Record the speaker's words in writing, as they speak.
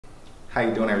How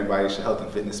you doing, everybody? It's your health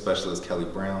and fitness specialist, Kelly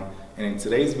Brown. And in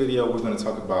today's video, we're going to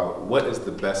talk about what is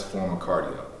the best form of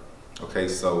cardio. Okay,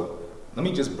 so let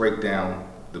me just break down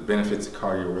the benefits of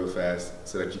cardio real fast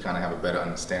so that you kind of have a better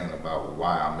understanding about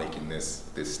why I'm making this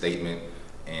statement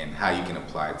and how you can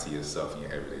apply it to yourself in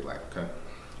your everyday life, okay?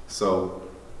 So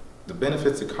the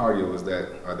benefits of cardio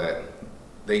are that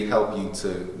they help you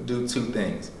to do two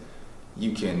things.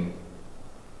 You can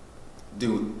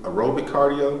do aerobic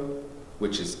cardio,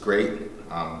 which is great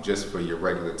just for your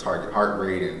regular target heart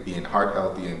rate and being heart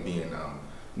healthy and being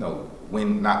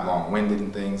not long-winded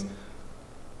and things.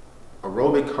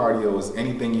 Aerobic cardio is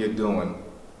anything you're doing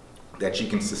that you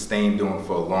can sustain doing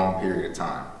for a long period of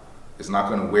time. It's not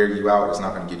going to wear you out, it's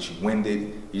not going to get you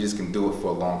winded, you just can do it for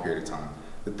a long period of time.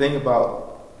 The thing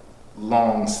about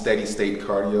long steady state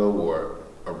cardio or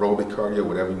aerobic cardio,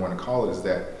 whatever you want to call it, is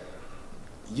that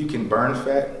you can burn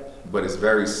fat, but it's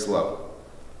very slow.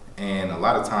 And a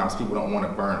lot of times people don't want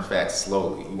to burn fat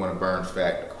slowly. You want to burn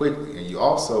fat quickly. And you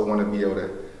also want to be able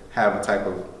to have a type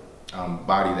of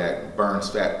body that burns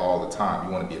fat all the time.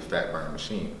 You want to be a fat burning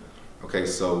machine. Okay,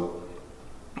 so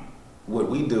what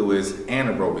we do is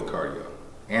anaerobic cardio.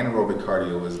 Anaerobic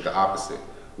cardio is the opposite,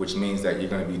 which means that you're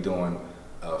going to be doing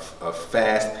a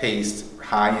fast-paced,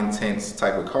 high-intense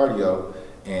type of cardio,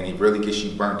 and it really gets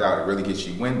you burnt out, it really gets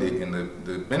you winded. And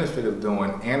the benefit of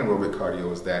doing anaerobic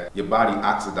cardio is that your body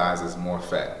oxidizes more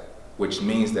fat, which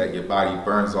means that your body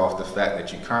burns off the fat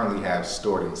that you currently have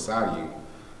stored inside of you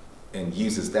and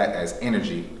uses that as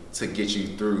energy to get you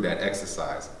through that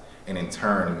exercise. And in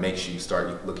turn, it makes you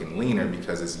start looking leaner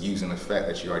because it's using the fat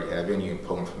that you already have in you and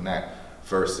pulling from that,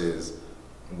 versus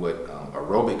what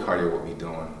aerobic cardio will be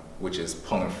doing, which is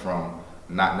pulling from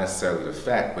not necessarily the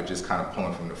fat, but just kind of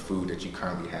pulling from the food that you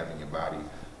currently have in your body,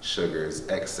 sugars,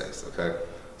 excess, okay?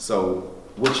 So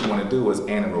what you want to do is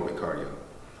anaerobic cardio.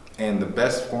 And the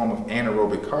best form of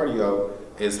anaerobic cardio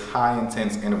is high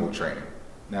intense interval training.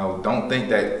 Now, don't think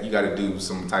that you got to do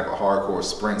some type of hardcore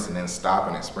sprints and then stop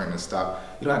and then sprint and stop.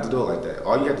 You don't have to do it like that.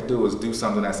 All you have to do is do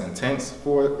something that's intense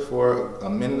for a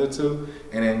minute or two,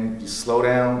 and then you slow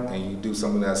down and you do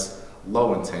something that's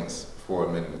low intense for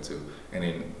a minute or two. And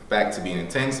then back to being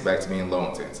intense, back to being low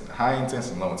intense, and high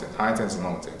intense and low intense, high intense and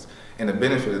low intense. And the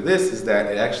benefit of this is that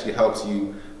it actually helps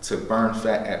you to burn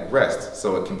fat at rest.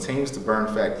 So it continues to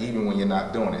burn fat even when you're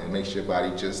not doing it. It makes your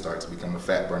body just start to become a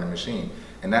fat burning machine.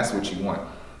 And that's what you want.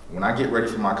 When I get ready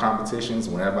for my competitions,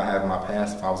 whenever I have in my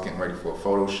past, if I was getting ready for a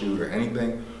photo shoot or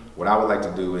anything, what I would like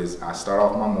to do is I start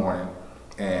off my morning,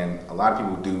 and a lot of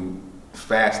people do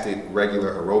fasted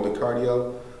regular aerobic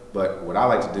cardio, but what I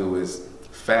like to do is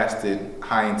fasted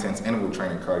high intense interval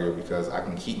training cardio, because I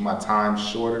can keep my time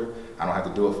shorter. I don't have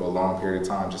to do it for a long period of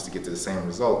time just to get to the same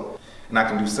result. And I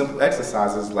can do simple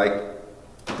exercises like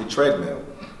the treadmill.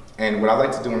 And what I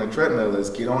like to do on the treadmill is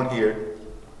get on here,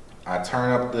 I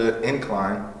turn up the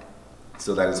incline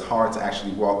so that it's hard to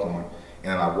actually walk on,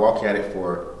 and then I walk at it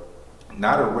for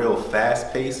not a real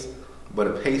fast pace, but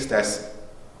a pace that's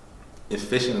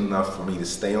efficient enough for me to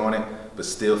stay on it, but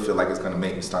still feel like it's gonna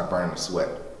make me start burning the sweat.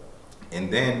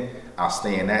 And then I'll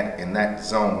stay in that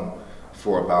zone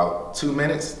for about 2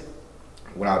 minutes.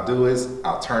 What I'll do is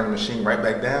I'll turn the machine right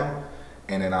back down,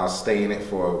 and then I'll stay in it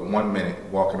for 1 minute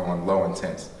walking on low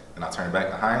intense. And I'll turn it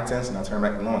back to high intense, and I'll turn it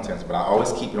back to low intense, but I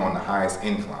always keep it on the highest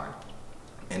incline.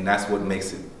 And that's what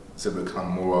makes it to become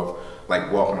more of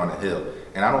like walking on a hill.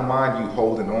 And I don't mind you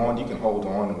holding on, you can hold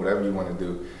on, whatever you want to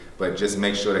do, but just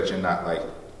make sure that you're not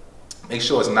make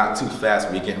sure it's not too fast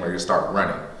when you're getting ready to start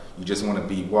running. You just want to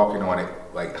be walking on it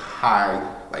like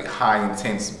high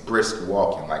intense, brisk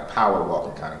walking, like power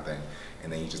walking kind of thing.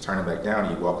 And then you just turn it back down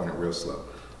and you walk on it real slow.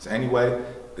 So anyway,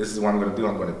 this is what I'm going to do.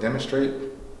 I'm going to demonstrate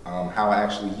how I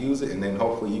actually use it, and then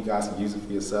hopefully you guys can use it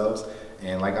for yourselves.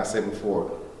 And like I said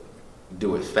before,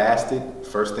 do it fasted,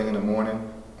 first thing in the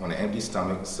morning on an empty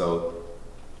stomach. So,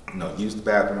 use the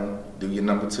bathroom, do your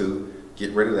number 2,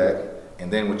 get rid of that.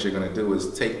 And then what you're going to do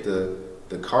is take the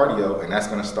cardio, and that's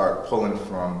going to start pulling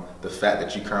from the fat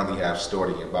that you currently have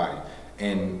stored in your body.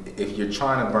 And if you're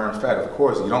trying to burn fat, of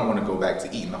course, you don't want to go back to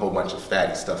eating a whole bunch of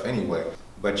fatty stuff anyway,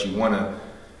 but you want to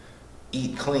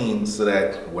eat clean so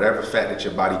that whatever fat that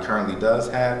your body currently does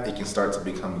have, it can start to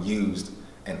become used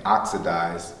and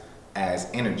oxidized as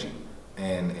energy.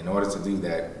 And in order to do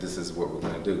that, this is what we're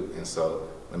going to do. And so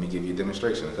let me give you a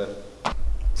demonstration, okay?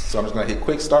 So I'm just going to hit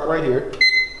quick start right here.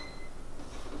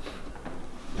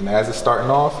 And as it's starting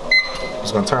off, I'm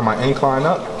just going to turn my incline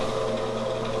up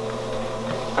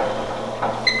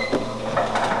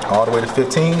all the way to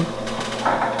 15.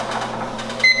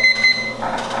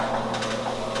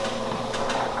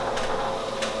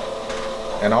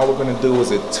 And all we're gonna do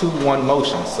is a 2-1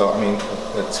 motion. So, I mean,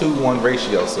 a 2-1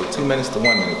 ratio. So 2 minutes to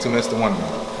 1 minute, 2 minutes to 1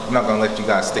 minute. I'm not gonna let you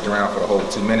guys stick around for the whole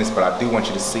 2 minutes, but I do want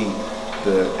you to see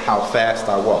how fast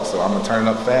I walk. So I'm gonna turn it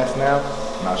up fast now,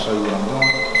 and I'll show you what I'm doing.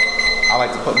 I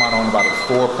like to put mine on about a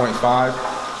 4.5.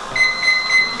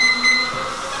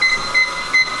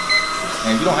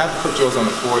 And you don't have to put yours on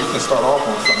the 4. You can start off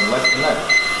on something less than that.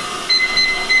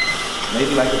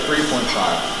 Maybe like a 3.5.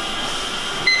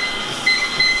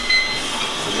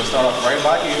 So we'll start off right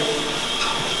by here.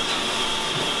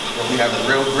 Where we have a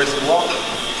real brisk walk.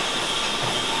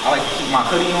 I like to keep my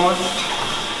hoodie on.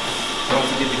 Don't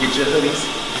forget to get your hoodies.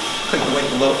 Click the link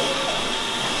below.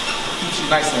 Keeps you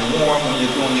nice and warm when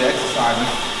you're doing your exercising.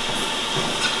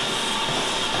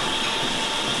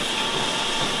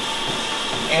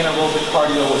 Anaerobic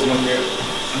cardio is when you're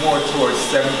more towards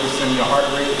 70% of your heart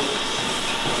rate.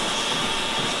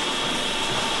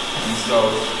 And so,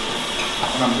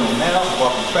 what I'm doing now,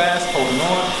 walking fast, holding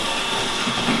on.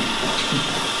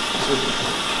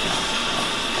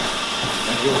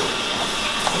 Thank you.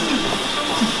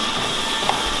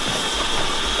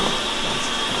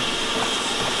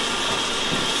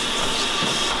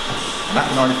 And I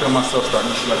can already feel myself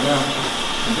starting to slow down.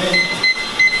 And then,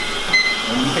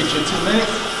 when you hit your 2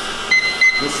 minutes,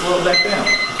 just slow it back down.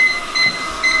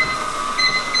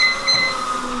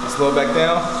 Slow it back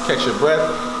down, catch your breath,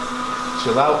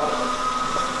 chill out.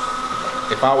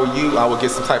 If I were you, I would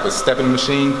get some type of stepping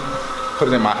machine, put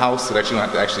it in my house so that you don't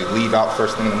have to actually leave out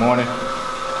first thing in the morning.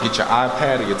 Get your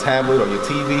iPad or your tablet or your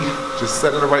TV, just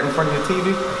set it right in front of your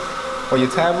TV or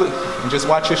your tablet and just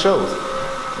watch your shows.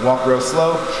 Walk real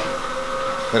slow,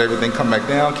 let everything come back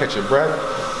down, catch your breath,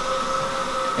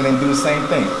 and then do the same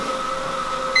thing.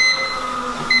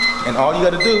 And all you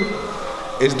gotta do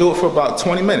is do it for about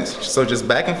 20 minutes. So just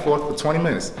back and forth for 20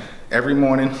 minutes. Every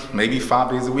morning, maybe 5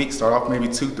 days a week, start off maybe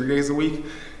 2-3 days a week,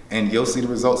 and you'll see the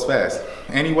results fast.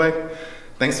 Anyway,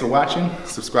 thanks for watching.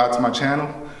 Subscribe to my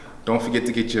channel. Don't forget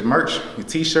to get your merch, your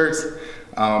t-shirts.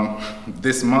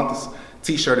 This month's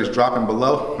t-shirt is dropping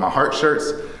below, my heart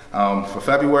shirts for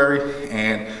February,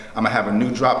 and I'm gonna have a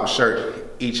new drop of shirt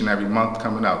each and every month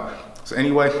coming out. So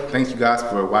anyway, thank you guys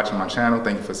for watching my channel.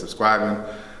 Thank you for subscribing,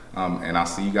 and I'll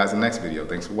see you guys in the next video.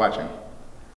 Thanks for watching.